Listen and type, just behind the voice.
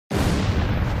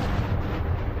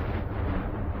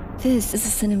This is a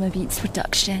Cinema Beats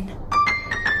production.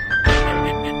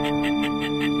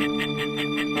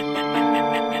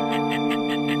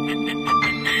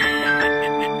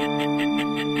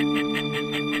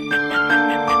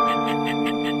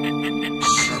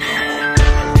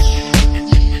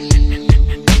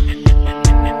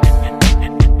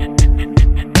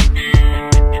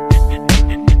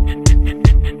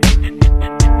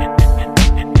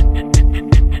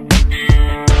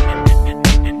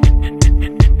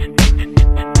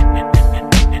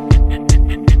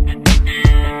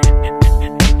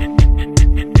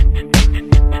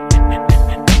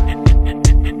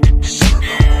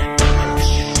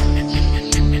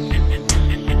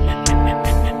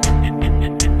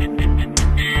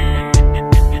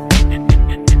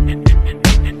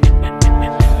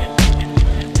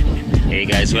 Hey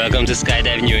guys, welcome to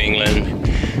Skydive New England.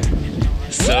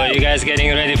 So you guys getting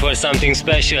ready for something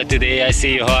special today? I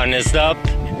see you harnessed up.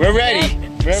 We're ready.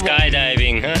 We're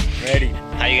Skydiving, huh? ready.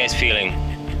 How you guys feeling?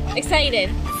 Excited.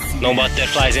 No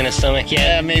butterflies in the stomach yet?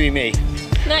 Yeah, maybe me.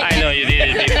 Not I know you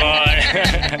did it before.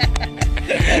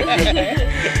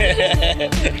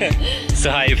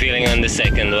 So how you feeling on the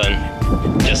second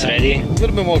one? Just ready? A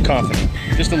little bit more confident.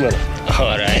 Just a little.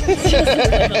 Alright.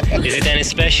 Is it any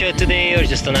special today or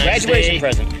just a nice Graduation day?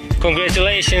 present.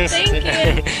 Congratulations. Thank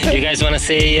you. You guys want to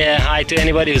say hi to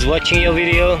anybody who's watching your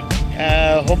video?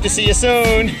 Hope to see you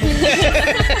soon.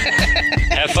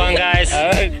 Have fun, guys.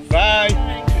 All right, bye.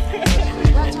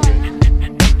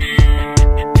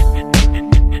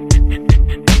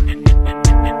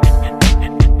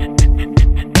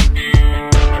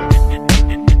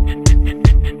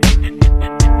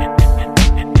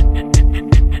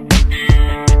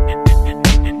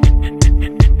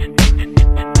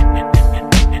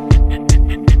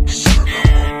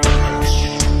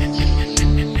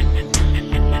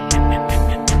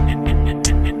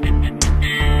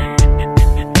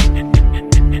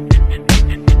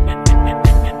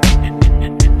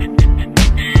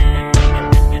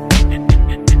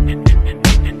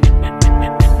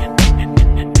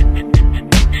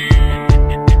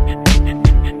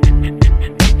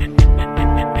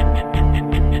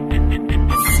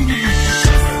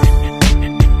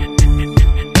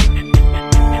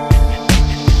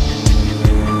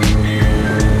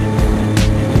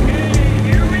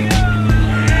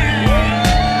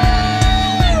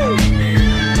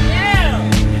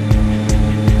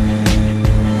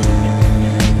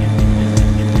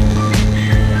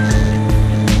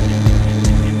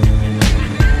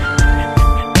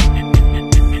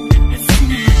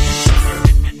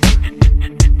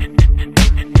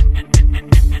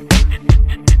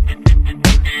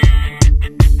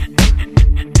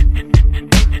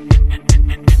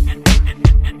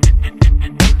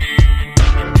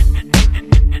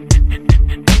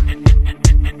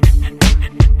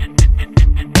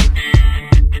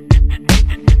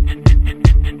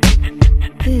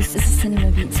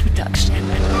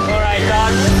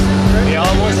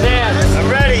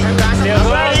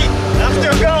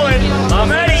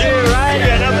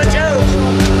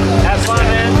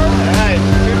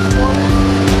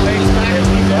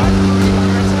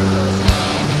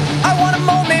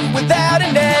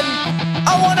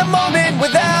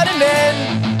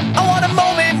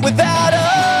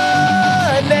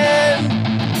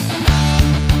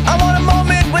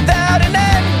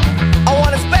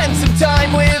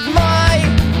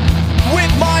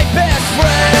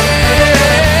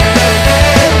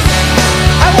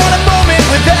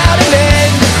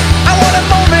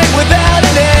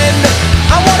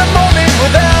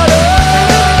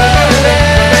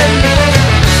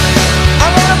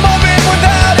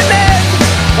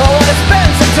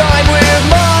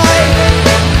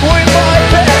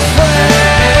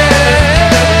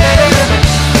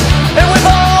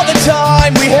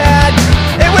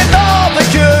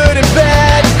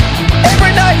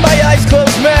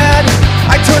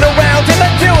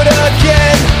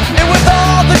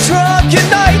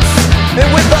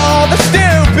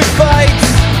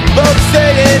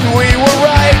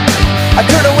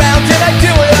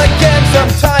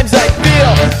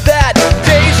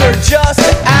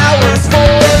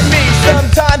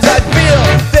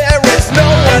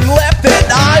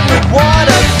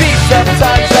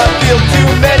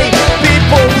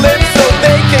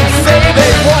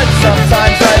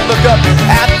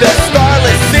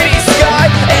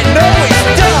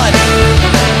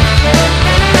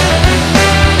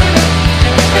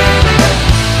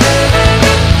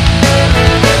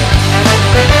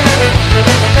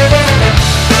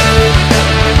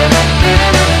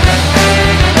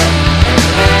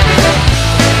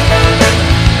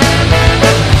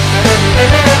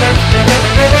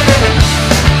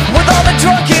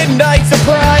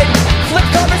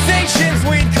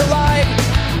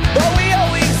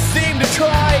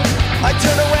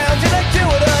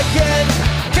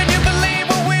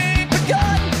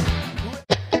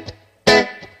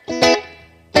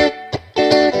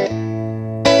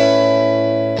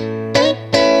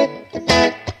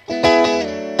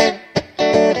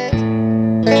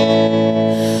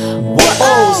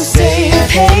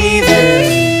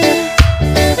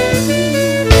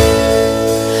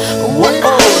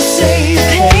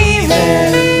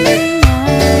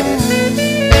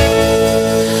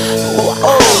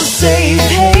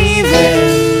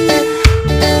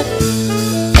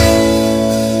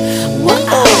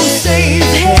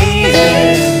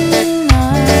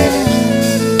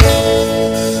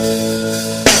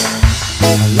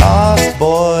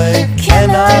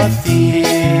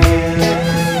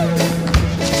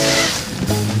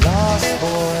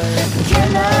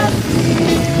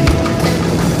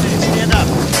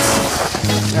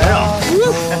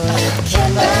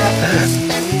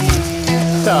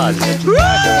 Todd.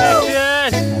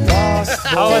 Congratulations!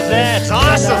 How was that? It's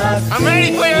awesome. I'm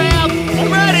ready for your help.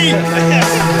 I'm ready.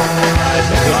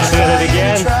 Do it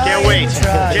again. Can't wait.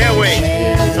 Can't wait.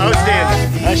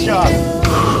 Outstanding. Nice job.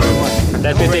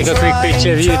 Let me take a quick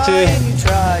picture of you too.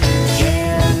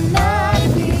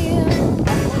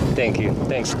 Thank you.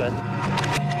 Thanks, Scott.